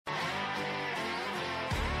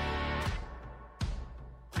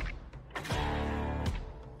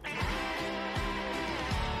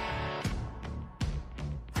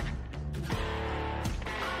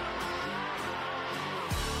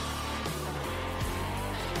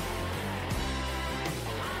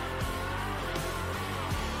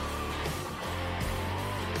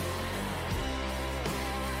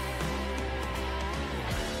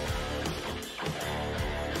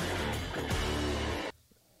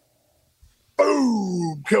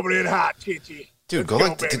coming in hot, Chichi. Dude, go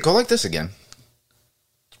like this again.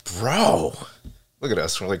 Bro. Look at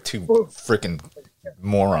us. We're like two freaking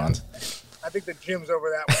morons. I think the gym's over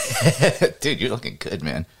that way. Dude, you're looking good,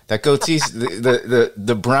 man. That goatee's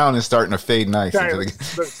the brown is starting to fade nice.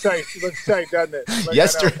 Looks tight, doesn't it? Like,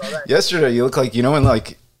 yesterday, you look like,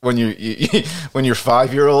 when you're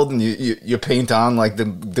 5-year-old and you paint on like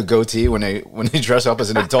the goatee when they dress up as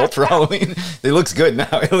an adult for Halloween. It looks good now.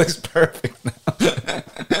 It looks perfect now.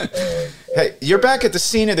 Hey, you're back at the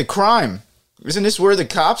scene of the crime. Isn't this where the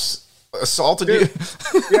cops assaulted you?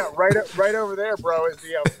 Yeah, right over there, bro, is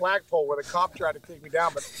the flagpole where the cop tried to take me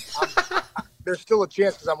down. But there's still a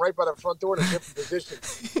chance because I'm right by the front door in a different position.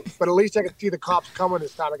 But at least I can see the cops coming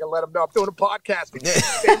this time. I can let them know I'm doing a podcast with the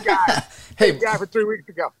same guy. Same guy for 3 weeks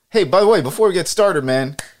ago. Hey, by the way, before we get started,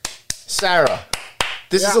 man, Sarah,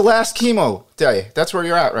 this is the last chemo day. That's where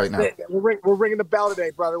you're at right now. We're ringing the bell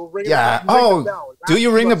today, brother. We're ringing the bell. Do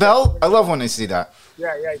you ring the bell? I love when they see that.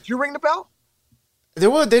 Yeah. Did you ring the bell? They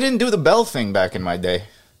didn't do the bell thing back in my day.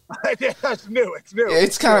 That's new. It's new.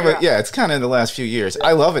 It's kind of it's kind of in the last few years. Yeah.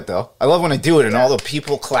 I love it though. I love when I do it and all the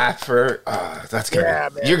people clap for. That's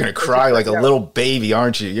gonna. You're gonna cry like a little baby,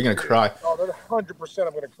 aren't you? You're gonna cry. Oh, 100%.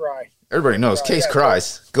 I'm gonna cry. Everybody knows Case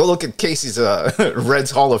cries. Go look at Casey's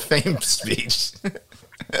Reds Hall of Fame speech.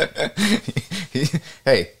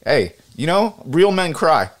 hey, real men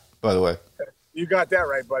cry. By the way. You got that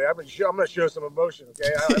right, buddy. I'm going to show some emotion, okay?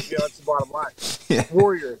 That's the bottom line. Yeah.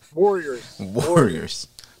 Warriors.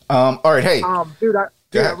 All right, hey. Dude,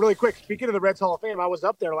 really quick, speaking of the Reds Hall of Fame, I was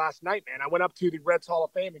up there last night, man. I went up to the Reds Hall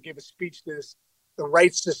of Fame and gave a speech to the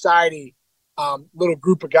Rights Society little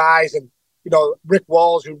group of guys. And, Rick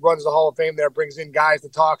Walls, who runs the Hall of Fame there, brings in guys to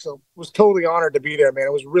talk. So was totally honored to be there, man.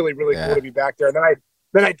 It was really, really cool to be back there. And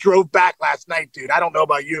then I drove back last night, dude. I don't know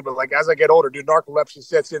about you, but like as I get older, dude, narcolepsy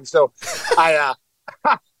sets in. So I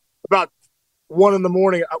about 1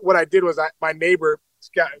 a.m, what I did was my neighbor, this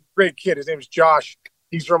guy, great kid, his name is Josh.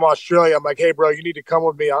 He's from Australia. I'm like, hey, bro, you need to come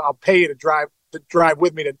with me. I'll pay you to drive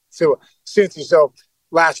with me to Cincy. So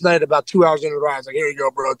last night, about 2 hours into the ride, I was like, here you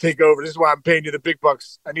go, bro, take over. This is why I'm paying you the big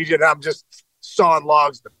bucks. I need you, and I'm just sawing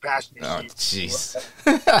logs in the passenger seat.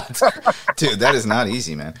 Oh, jeez. Dude, that is not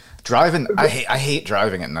easy, man. Driving, I hate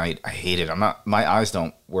driving at night. I hate it. My eyes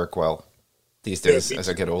don't work well these days as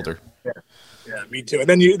I get older. Yeah, me too. And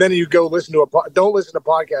then you go listen to don't listen to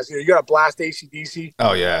podcasts. You got to blast AC/DC.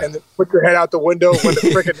 Oh yeah. And then put your head out the window when the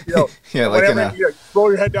freaking whenever you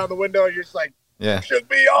roll your head down the window, you're just like, yeah, should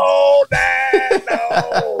be old, Dad.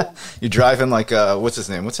 No. You're driving like what's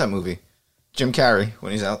his name? What's that movie? Jim Carrey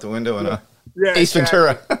when he's out the window and Ace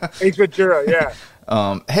Ventura. Ace Ventura, yeah.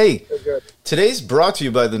 Hey, today's brought to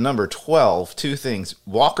you by the number 12. Two things: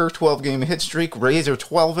 Walker 12-game hit streak, Razor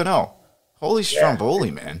 12-0. Holy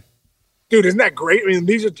Stromboli, man! Dude, isn't that great? I mean,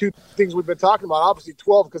 these are two things we've been talking about. Obviously,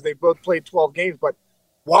 12 because they both played 12 games, but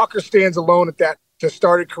Walker stands alone at that to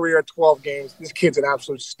start a career at 12 games. This kid's an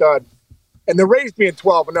absolute stud. And the Rays being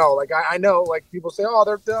 12-0, like I know, like people say, oh,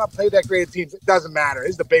 they're not playing that great of teams. It doesn't matter.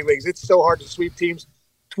 It's the big leagues. It's so hard to sweep teams.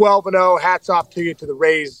 12-0. Hats off to you, to the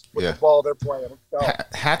Rays with the ball they're playing. So.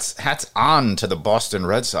 Hats on to the Boston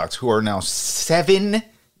Red Sox, who are now 7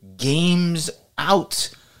 games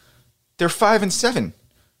out. They're 5-7.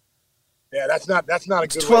 Yeah, that's not a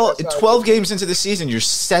good. 12 games into the season, you're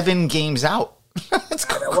 7 games out. That's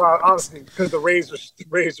cool. Well, honestly, because the Rays are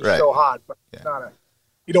so hot, but it's not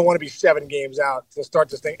you don't want to be 7 games out to start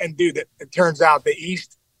this thing. And dude, it turns out the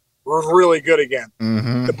East was really good again.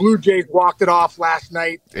 Mm-hmm. The Blue Jays walked it off last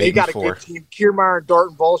night. They got a good team. Kiermaier and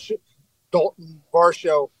Dalton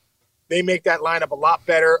Varsho. They make that lineup a lot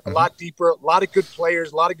better, a lot deeper, a lot of good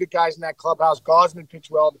players, a lot of good guys in that clubhouse. Gosman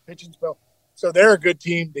pitched well. The pitching's well. So they're a good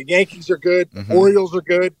team. The Yankees are good. The Orioles are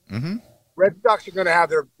good. Mm-hmm. Red Sox are going to have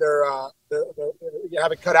their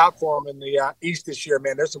have it cut out for them in the East this year,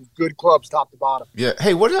 man. There's some good clubs top to bottom. Yeah.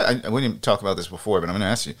 Hey, we didn't talk about this before, but I'm going to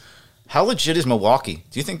ask you, how legit is Milwaukee?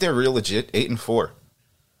 Do you think they're real legit? 8-4.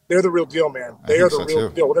 They're the real deal, man. They are the real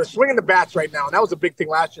deal. Well, they're swinging the bats right now, and that was a big thing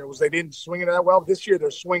last year. Was they didn't swing it that well. This year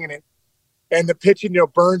they're swinging it, and the pitching,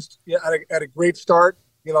 Burns had a great start,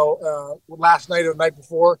 last night or the night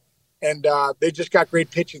before. And they just got great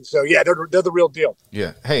pitching. So, yeah, they're the real deal.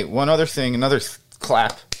 Yeah. Hey, one other thing, another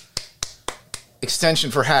clap. Extension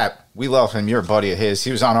for Happ. We love him. You're a buddy of his.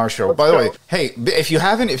 He was on our show. By the way, hey, if you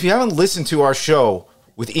haven't listened to our show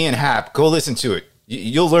with Ian Happ, go listen to it.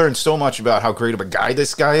 You'll learn so much about how great of a guy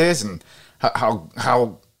this guy is and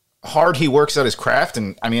how hard he works at his craft.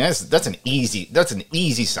 And I mean, that's an easy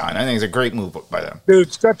sign. I think it's a great move by them.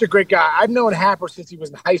 Dude, such a great guy. I've known Happer since he was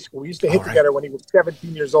in high school. We used to hit together when he was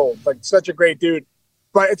 17 years old. Like, such a great dude.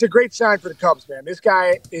 But it's a great sign for the Cubs, man. This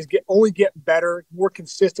guy is only getting better, more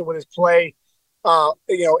consistent with his play.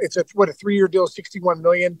 It's a 3-year deal, $61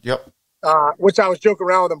 million. Yep. Which I was joking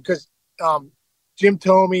around with him because Jim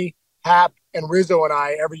Thome, Happ, and Rizzo and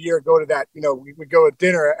I every year go to that. We would go to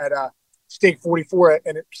dinner at Steak 44,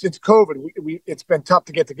 and since COVID, it's been tough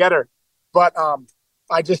to get together. But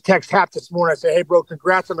I just text Happ this morning. I say, "Hey, bro,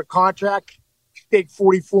 congrats on the contract. Steak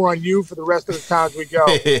 44 on you for the rest of the times we go."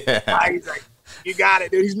 Yeah. He's like, "You got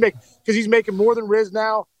it, dude." He's making more than Riz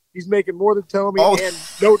now. He's making more than Thome, and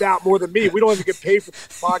no doubt more than me. We don't even get paid for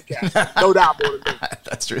this podcast. No doubt more than me.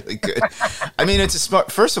 That's really good. I mean, it's a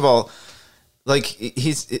smart. First of all, like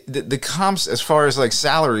the comps as far as like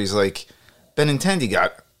salaries, like Benintendi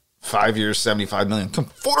got 5 years, $75 million.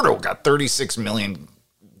 Conforto got $36 million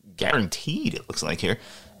guaranteed. It looks like here,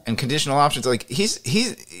 and conditional options. Like he's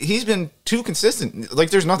been too consistent. Like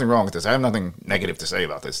there's nothing wrong with this. I have nothing negative to say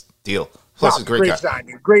about this deal. Plus, it's a great guy. Sign,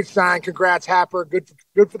 dude. Great sign. Congrats, Happer. Good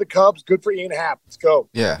for the Cubs. Good for Ian Happ. Let's go.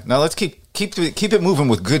 Yeah. Now let's keep it moving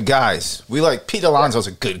with good guys. We like Pete Alonso's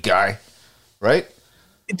a good guy, right?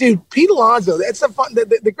 Dude, Pete Alonso. That's the fun.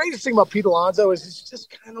 The greatest thing about Pete Alonso is it's just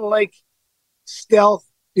kind of like stealth.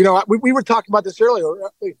 We were talking about this earlier.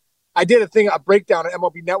 I did a breakdown on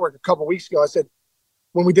MLB Network a couple weeks ago. I said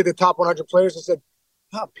when we did the top 100 players, I said,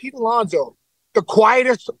 Pete Alonso, the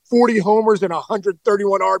quietest 40 homers and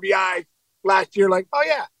 131 RBIs. Last year,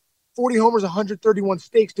 40 homers, 131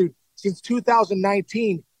 steaks, dude. Since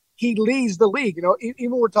 2019, he leads the league.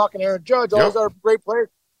 Even we're talking Aaron Judge, all those are great players.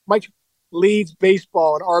 Mike leads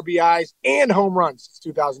baseball in RBIs and home runs since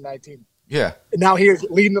 2019. Yeah. And now he's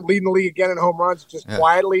leading the league again in home runs, just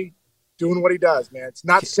quietly doing what he does, man. It's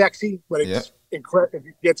not sexy, but it's incredible if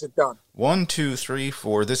he gets it done. 1, 2, 3,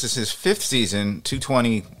 4. This is his 5th season,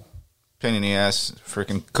 220. Pain in the ass,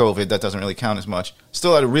 freaking COVID. That doesn't really count as much.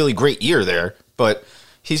 Still had a really great year there, but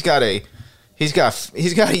he's got a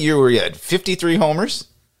year where he had 53 homers.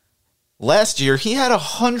 Last year he had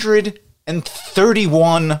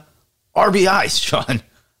 131 RBIs. Sean,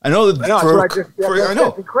 I know. I know. It's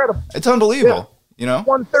incredible. It's unbelievable. Yeah.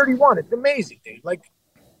 131. It's amazing, dude.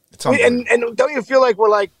 It's unbelievable. And don't you feel like we're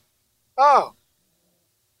like, oh,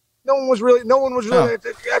 no one was really.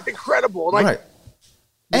 That's incredible. Right.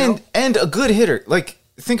 And a good hitter. Like,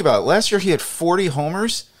 think about it. Last year he had 40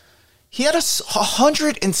 homers. He had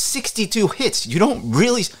 162 hits. You don't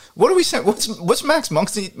really. What are we saying? What's Max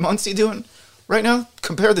Muncy doing right now?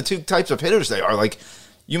 Compare the two types of hitters they are. Like,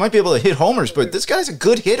 you might be able to hit homers, but this guy's a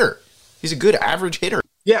good hitter. He's a good average hitter.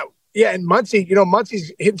 Yeah. And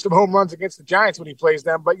Muncy's hitting some home runs against the Giants when he plays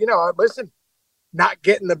them. But listen, not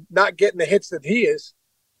getting the hits that he is.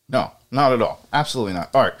 No, not at all. Absolutely not.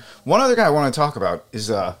 All right. One other guy I want to talk about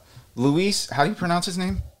is Luis. How do you pronounce his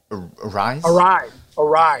name? Arise?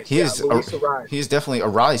 Arise. He is definitely a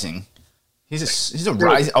rising. He's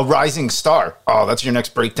a rising star. Oh, that's your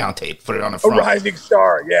next breakdown tape. Put it on the front. A rising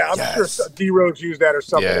star. Yeah, I'm sure D-Rose used that or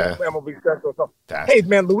something. Yeah. MLB Central or something. Hey,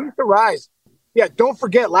 man, Luis Arise. Yeah, don't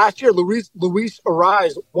forget, last year, Luis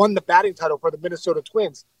Arise won the batting title for the Minnesota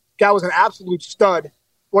Twins. Guy was an absolute stud,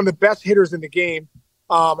 one of the best hitters in the game.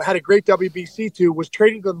 Had a great WBC too, was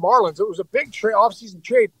traded to the Marlins. It was a big off-season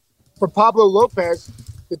trade for Pablo Lopez.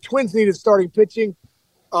 The Twins needed starting pitching.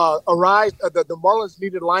 Arise, the Marlins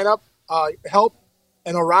needed lineup help,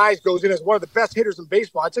 and Arise goes in as one of the best hitters in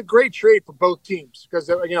baseball. It's a great trade for both teams because,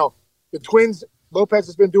 the Twins, Lopez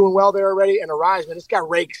has been doing well there already, and Arise, man, this guy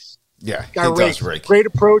rakes. Yeah, he does rake. Great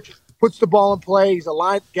approach, puts the ball in play. He's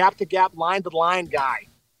a gap-to-gap, line-to-line guy.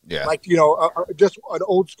 Yeah. Just an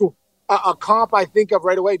old school. A comp I think of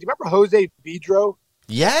right away. Do you remember Jose Vidro?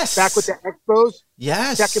 Yes. Back with the Expos?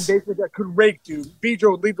 Yes. Second baseman that could rake, dude.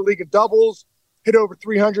 Vidro would lead the league in doubles, hit over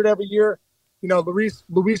 300 every year. Luis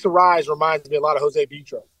Arise reminds me a lot of Jose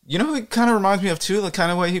Vidro. He kind of reminds me of, too, the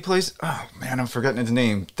kind of way he plays. Oh, man, I'm forgetting his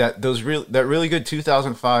name. That really good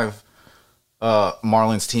 2005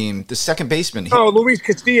 Marlins team, the second baseman. Luis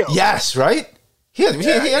Castillo. Yes, right? He had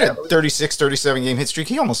a 36, 37 game hit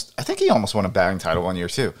streak. I think he almost won a batting title one year,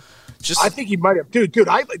 too. I think he might have, dude.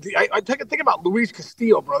 I think about Luis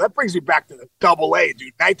Castillo, bro. That brings me back to the Double-A,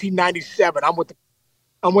 dude. 1997. I'm with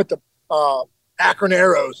the Akron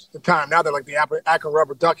Arrows at the time. Now they're like the Akron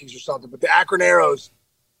Rubber Duckies or something. But the Akron Arrows,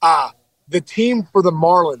 the team for the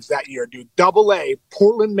Marlins that year, dude. Double-A,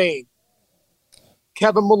 Portland, Maine.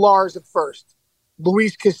 Kevin Millar's at first.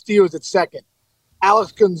 Luis Castillo's at second.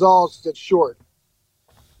 Alex Gonzalez is at short.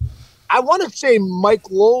 I want to say Mike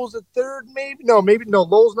Lowell's at third, maybe. No,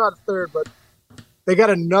 Lowell's not at third, but they got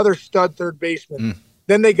another stud third baseman.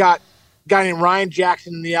 Then they got a guy named Ryan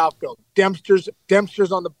Jackson in the outfield. Dempster's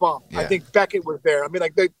on the bump. Yeah. I think Beckett was there. I mean,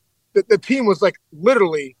 the team was like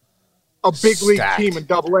literally a big league Stacked. team in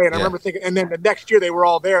Double A. And I remember thinking, and then the next year they were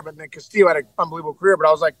all there, but then Castillo had an unbelievable career. But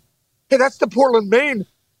I was like, hey, that's the Portland, Maine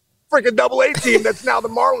freaking Double A team that's now the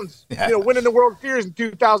Marlins, winning the World Series in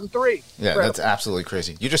 2003. Yeah, Incredible. that's absolutely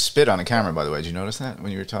crazy. You just spit on the camera, by the way. Did you notice that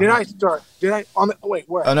when you were talking? Did I? Wait,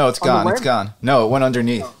 where? Oh, no, it's gone. It's gone. No, it went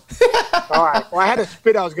underneath. Oh. All right. Well, I had a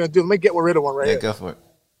spit I was going to do. Let me get rid of one right here. Go for it.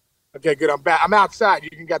 Okay, good. I'm back. I'm outside. You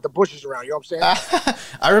can get the bushes around. You know what I'm saying?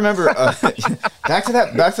 I remember back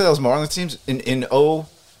to those Marlins teams in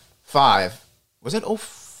 05. Was it 0?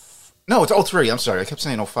 No, it's 03. I'm sorry. I kept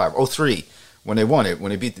saying 05. 03 when they won it,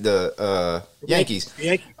 when they beat the Yankees.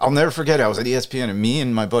 I'll never forget it. I was at ESPN, and me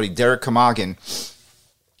and my buddy Derek Kamagin,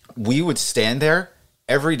 we would stand there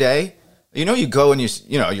every day. You go and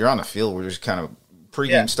you're on the field where there's kind of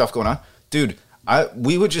pregame stuff going on. Dude,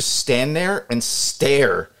 we would just stand there and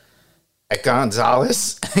stare at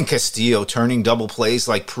Gonzalez and Castillo turning double plays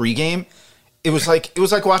like pregame. It was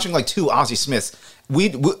like watching like two Ozzie Smiths.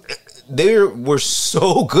 They were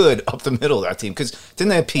so good up the middle of that team because then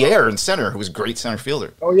they had Pierre in center, who was a great center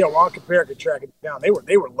fielder. Oh yeah, Juan Pierre could track it down. They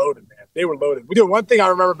were loaded, man. They were loaded. We do one thing I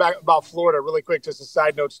remember back about Florida, really quick, just a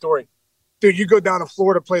side note story. Dude, you go down to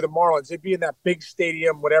Florida to play the Marlins. They'd be in that big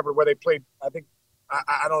stadium, whatever, where they played. I think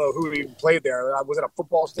I don't know who even played there. Was it a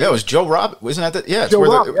football stadium? Yeah, it was Joe Robbie. Wasn't that yeah? Joe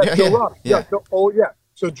Robbie. Joe Robbie. Yeah.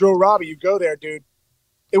 So Joe Robbie, you go there, dude.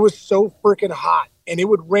 It was so freaking hot, and it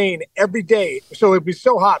would rain every day. So it'd be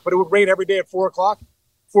so hot, but it would rain every day at 4 o'clock,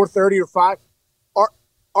 4:30 or 5.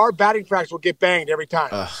 Our batting practice would get banged every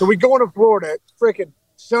time. So we go into Florida, freaking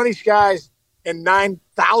sunny skies and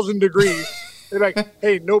 9,000 degrees. They're like,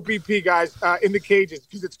 hey, no BP, guys, in the cages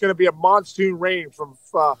because it's going to be a monsoon rain from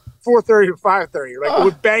 4:30 to 5:30. Like it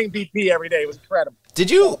would bang BP every day. It was incredible. Did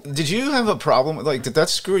you have a problem? Like, did that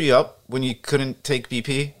screw you up when you couldn't take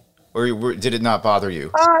BP, or did it not bother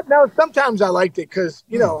you? No, sometimes I liked it because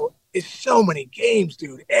it's so many games,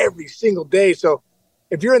 dude, every single day. So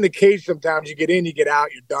if you're in the cage, sometimes you get in, you get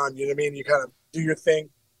out, you're done. You know what I mean? You kind of do your thing.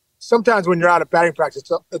 Sometimes when you're out at batting practice,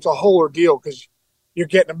 it's a whole ordeal because you're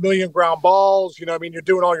getting a million ground balls. You know what I mean? You're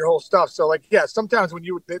doing all your whole stuff. So, like, yeah, sometimes when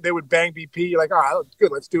they would bang BP, you're like, all right,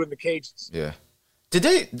 good, let's do it in the cages. Yeah.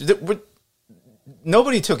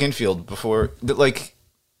 Nobody took infield before. Like,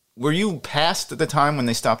 were you past at the time when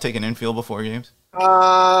they stopped taking infield before games?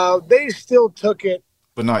 They still took it.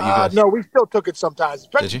 But not you guys? No, we still took it sometimes.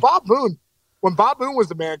 Did you? Bob Boone, when Bob Boone was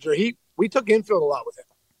the manager, we took infield a lot with him.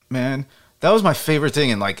 Man, that was my favorite thing.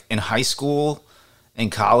 In high school and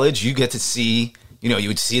college, you get to see, you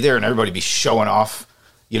would see there and everybody be showing off.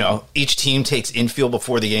 Each team takes infield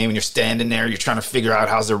before the game, and you're standing there. You're trying to figure out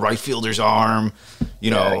how's the right fielder's arm.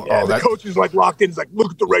 The coach is locked in. He's like,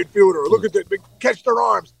 look at the right fielder. Look at catch their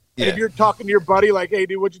arms. And if you're talking to your buddy, like, hey,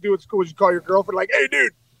 dude, what'd you do at school? You call your girlfriend, like, hey,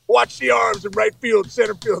 dude, watch the arms in right field,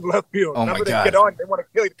 center field, left field. Oh, my God. They get on. They want to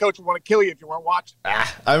kill you. The coach would want to kill you if you weren't watching.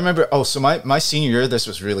 I remember. So my senior year, this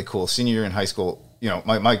was really cool. Senior year in high school,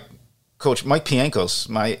 my coach, Mike Piankos,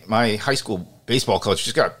 my high school baseball coach,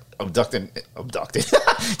 just got abducted.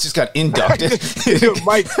 Just got inducted.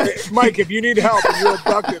 Mike, if you need help and you're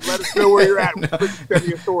abducted, let us know where you're at.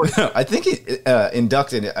 The authority. No, I think he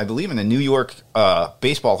inducted, I believe, in the New York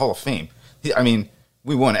Baseball Hall of Fame. He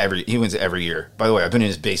wins every year. By the way, I've been in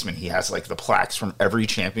his basement. He has the plaques from every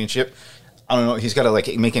championship. I don't know. He's got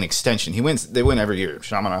to make an extension. They win every year.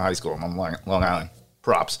 Chaminade High School. I'm on Long Island.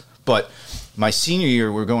 Props. But my senior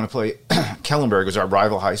year, we were going to play Kellenberg was our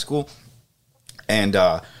rival high school, and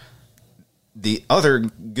the other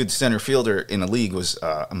good center fielder in the league was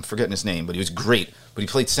I'm forgetting his name, but he was great. But he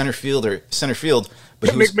played center field. But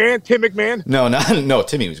Tim McMahon. No,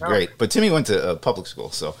 Timmy was great. But Timmy went to public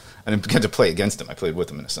school, so I didn't get to play against him. I played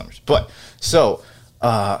with him in the summers. But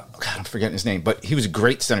God, I'm forgetting his name. But he was a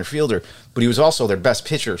great center fielder. But he was also their best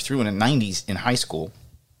pitcher through in the 90s in high school.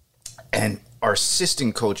 And our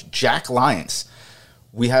assistant coach, Jack Lyons,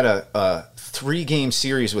 we had a 3-game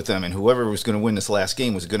series with them, and whoever was going to win this last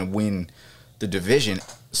game was going to win the division.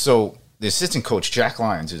 So the assistant coach, Jack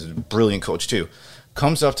Lyons, is a brilliant coach too,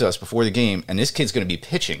 comes up to us before the game, and this kid's going to be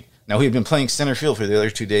pitching. Now, he had been playing center field for the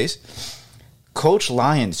other 2 days. Coach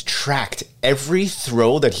Lyons tracked every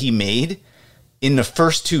throw that he made in the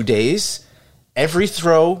first 2 days, every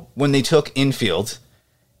throw when they took infield,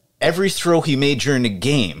 every throw he made during the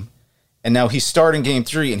game, and now he's starting game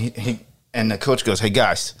 3, and the coach goes, hey,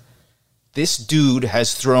 guys, this dude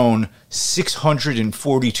has thrown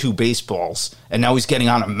 642 baseballs, and now he's getting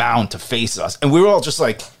on a mound to face us. And we were all just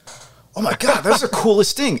like, oh, my God, that's the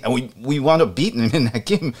coolest thing. And we wound up beating him in that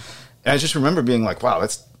game. And I just remember being like, wow,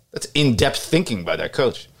 that's in-depth thinking by that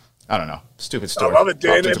coach. I don't know. Stupid I story. love it,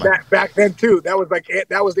 dude. And back then too, that was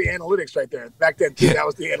the analytics right there. Back then too, that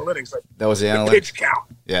was the analytics. Like, that was the analytics. Pitch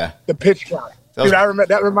count. Yeah. The pitch count. Dude, I remember.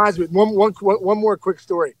 That reminds me. One more quick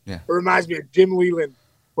story. Yeah. It reminds me of Jim Leland.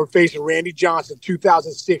 We're facing Randy Johnson,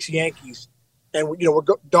 2006 Yankees, and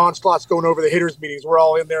Don Slott's going over the hitters meetings. We're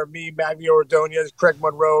all in there. Me, Magno Ordonez, Craig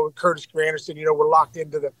Monroe, Curtis Granderson. We're locked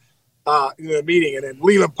into the meeting, and then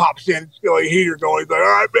Leland pops in. Heater going. He's like, "All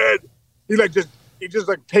right, man." He just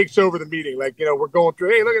takes over the meeting. We're going through.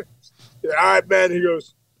 Hey, look at this. All right, man. He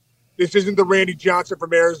goes, "This isn't the Randy Johnson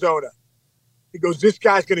from Arizona." He goes, "This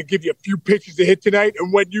guy's going to give you a few pitches to hit tonight,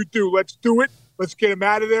 and when you do, let's do it. Let's get him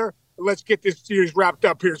out of there, and let's get this series wrapped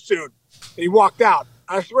up here soon." And he walked out.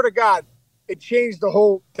 I swear to God, it changed the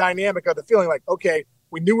whole dynamic of the feeling. Like, okay,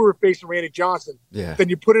 we knew we were facing Randy Johnson. Yeah. Then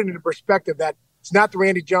you put it into perspective that it's not the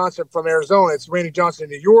Randy Johnson from Arizona. It's Randy Johnson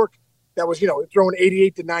in New York. That was, throwing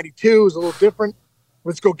 88 to 92 is a little different.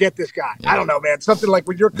 Let's go get this guy. Yeah. I don't know, man. Something like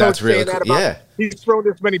when your coach saying that about he's thrown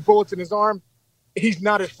this many bullets in his arm. He's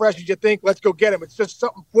not as fresh as you think. Let's go get him. It's just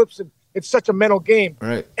something flips, and it's such a mental game.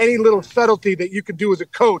 Right. Any little subtlety that you can do as a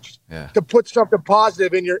coach to put something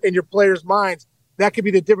positive in your players' minds, that could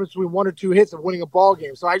be the difference between 1 or 2 hits of winning a ball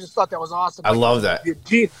game. So I just thought that was awesome. I love that.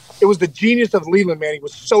 It was the genius of Leland, man. He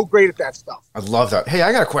was so great at that stuff. I love that. Hey,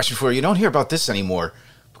 I got a question for you. You don't hear about this anymore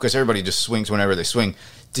because everybody just swings whenever they swing.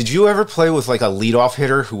 Did you ever play with a leadoff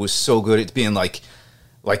hitter who was so good at being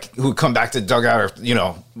who would come back to the dugout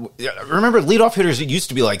remember leadoff hitters, it used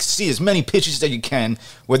to be see as many pitches that you can,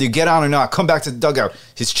 whether you get on or not, come back to the dugout.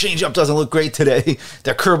 His changeup doesn't look great today.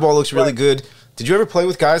 That curveball looks really good. Did you ever play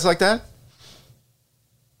with guys like that?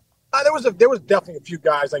 There was definitely a few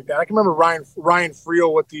guys like that. I can remember Ryan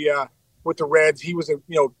Friel with the Reds. He was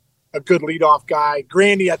a good leadoff guy.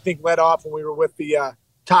 Grandy, I think, led off when we were with the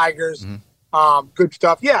Tigers. Mm-hmm. Good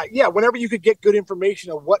stuff. Yeah. Whenever you could get good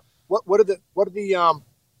information of what are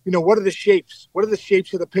the shapes? What do the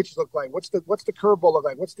shapes of the pitches look like? What's the curveball look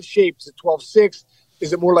like? What's the shape? Is it 12-6?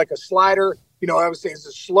 Is it more like a slider? I would say, is it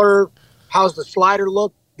a slurve? How's the slider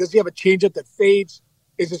look? Does he have a changeup that fades?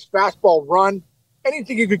 Is his fastball run?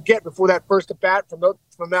 Anything you could get before that first at bat from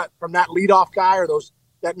that leadoff guy or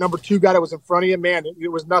that number 2 guy that was in front of you, man,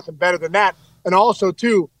 it was nothing better than that. And also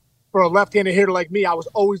too, for a left-handed hitter like me, I was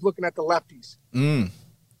always looking at the lefties.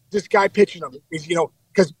 This guy pitching them is,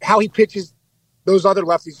 because how he pitches those other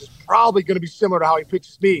lefties is probably going to be similar to how he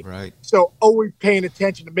pitches me. Right. So always paying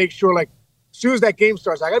attention to make sure, as soon as that game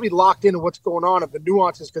starts, I got to be locked into what's going on of the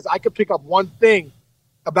nuances, because I could pick up one thing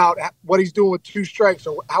about what he's doing with 2 strikes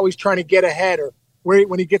or how he's trying to get ahead or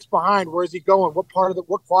when he gets behind, where is he going? What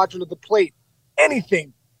quadrant of the plate?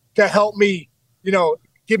 Anything to help me,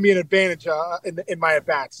 give me an advantage in my at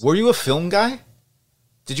bats. Were you a film guy?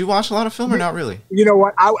 Did you watch a lot of film or not really? You know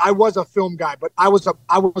what? I was a film guy, but I was a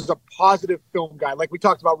positive film guy. Like we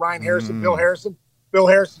talked about Ryan Harrison, Bill Harrison. Bill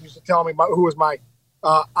Harrison used to tell me who was my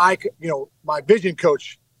my vision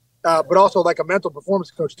coach, but also a mental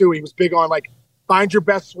performance coach too. He was big on find your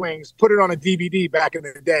best swings, put it on a DVD back in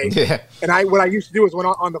the day. Yeah. And what I used to do is when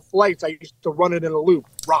on the flights, I used to run it in a loop,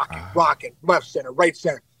 rocking, left center, right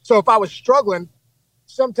center. So if I was struggling,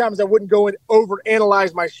 sometimes I wouldn't go and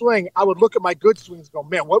overanalyze my swing. I would look at my good swings and go,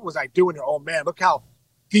 man, what was I doing here? Oh, man, look how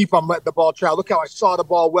deep I'm letting the ball travel. Look how I saw the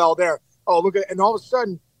ball well there. Oh, look at it. And all of a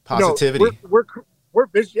sudden, positivity. We're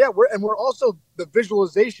also the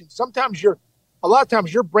visualization. A lot of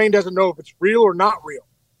times your brain doesn't know if it's real or not real,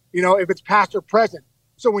 if it's past or present.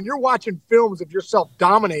 So when you're watching films of yourself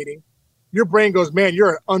dominating, your brain goes, man, you're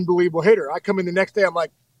an unbelievable hitter. I come in the next day, I'm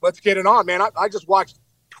like, let's get it on, man. I just watched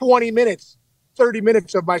 20 minutes. 30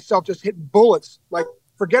 minutes of myself just hitting bullets.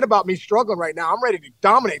 Forget about me struggling right now. I'm ready to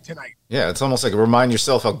dominate tonight. Yeah, it's almost remind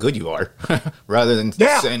yourself how good you are rather than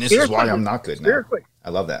saying this is why I'm not good now. Seriously. I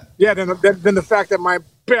love that. Yeah, then the fact that my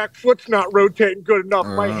back foot's not rotating good enough.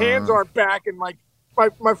 My hands aren't back, and my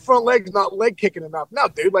front leg's not leg kicking enough. No,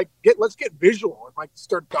 dude, let's get visual and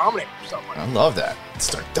start dominating somebody. I love that.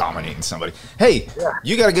 Start dominating somebody. Hey,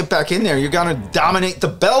 You got to get back in there. You're going to dominate the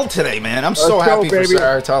bell today, man. I'm so happy for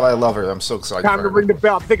Sarah Tall. I love her. I'm so excited. Time to ring the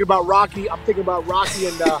bell. I'm thinking about Rocky.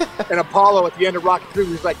 and Apollo at the end of Rocky 3.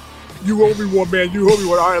 He's like, you owe me one, man. You owe me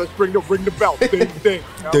one. All right, let's ring the bell. Ding, ding.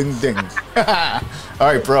 Ding, ding. All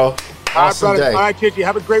right, bro. Awesome day. All right, Chichi.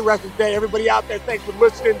 Have a great rest of the day. Everybody out there, thanks for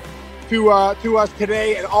listening to us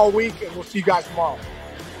today and all week, and we'll see you guys tomorrow.